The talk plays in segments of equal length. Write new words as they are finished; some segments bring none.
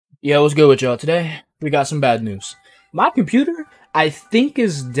Yeah, what's good with y'all? Today, we got some bad news. My computer, I think,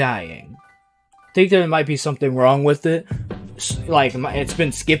 is dying. I think there might be something wrong with it. Like, it's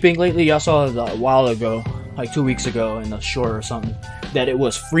been skipping lately. Y'all saw it a while ago, like 2 weeks ago in a short or something, that it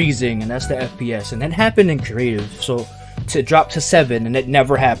was freezing, and that's the FPS. And that happened in creative, so to drop to 7, and it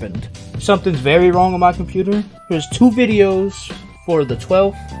never happened. Something's very wrong on my computer. There's 2 videos for the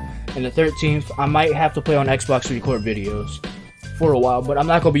 12th and the 13th. I might have to play on Xbox to record videos for a while, but I'm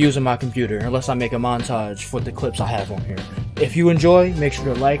not going to be using my computer unless I make a montage for the clips I have on here. If you enjoy, make sure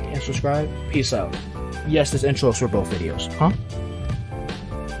to like and subscribe. Peace out. Yes, this intro is for both videos. Huh?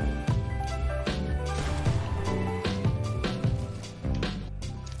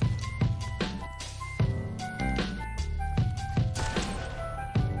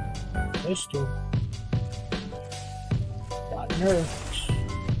 Pistol. Got nerfed.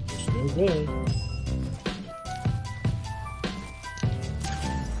 Still good.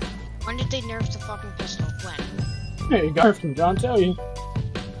 When did they nerf the fucking pistol? When? Hey, you got nerfed, John, tell you.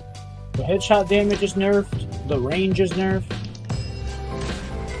 The headshot damage is nerfed. The range is nerfed.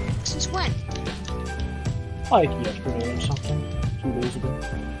 Since when? Like yesterday or something. 2 days ago.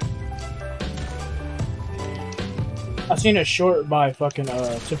 I seen a short by fucking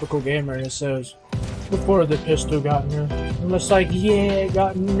Typical Gamer and it says, before the pistol got nerfed. And it's like, yeah, it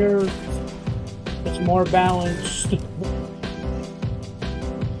got nerfed. It's more balanced.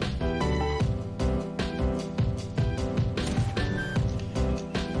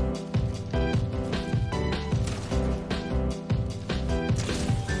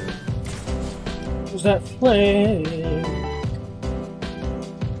 Was that flag?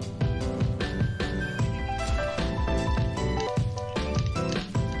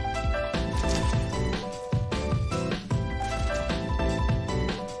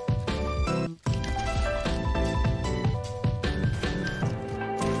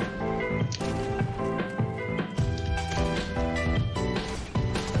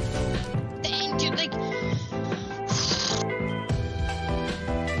 Dang, dude, like...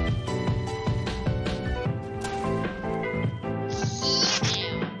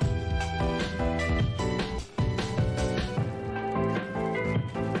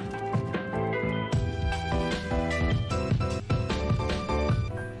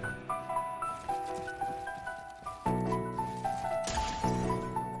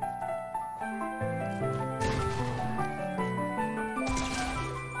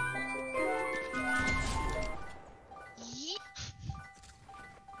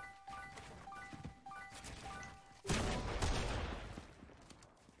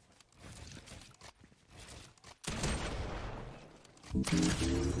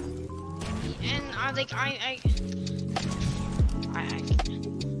 And I like I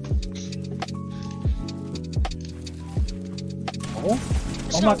Oh,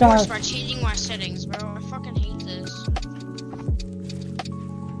 It's oh no my god. worse by changing my settings, bro. I fucking hate this.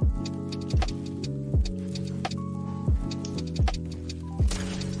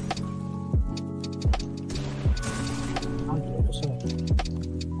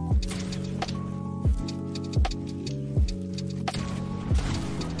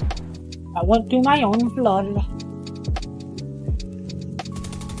 I went through my own blood.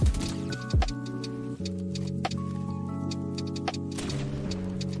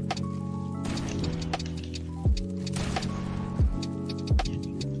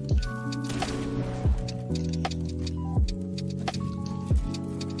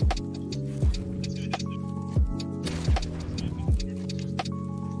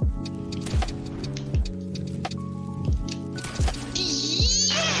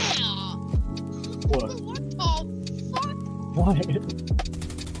 Yeah! What? What the fuck? What?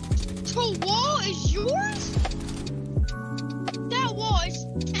 The wall is yours? That wall is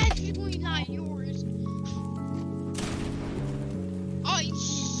technically not yours. Oh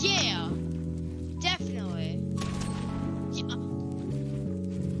yeah, definitely. Yeah.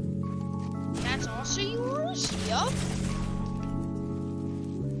 That's also yours? Yup.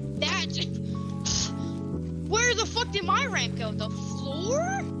 That. Where the fuck did my ramp go? The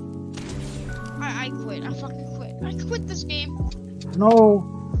floor? I quit. I fucking quit. I quit this game. No.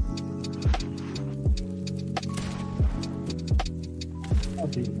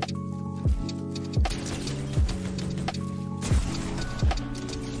 Okay.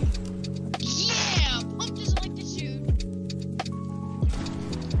 Yeah! Pump doesn't like to shoot.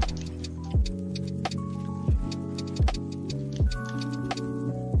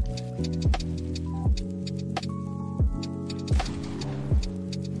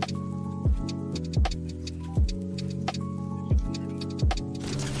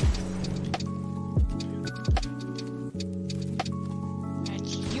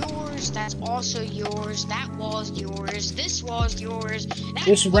 yours. That's also yours. That wall's yours. This wall's yours. That's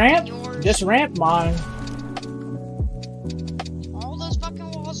This ramp, yours. this ramp mine. All those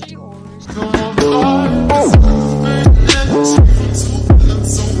fucking walls are yours.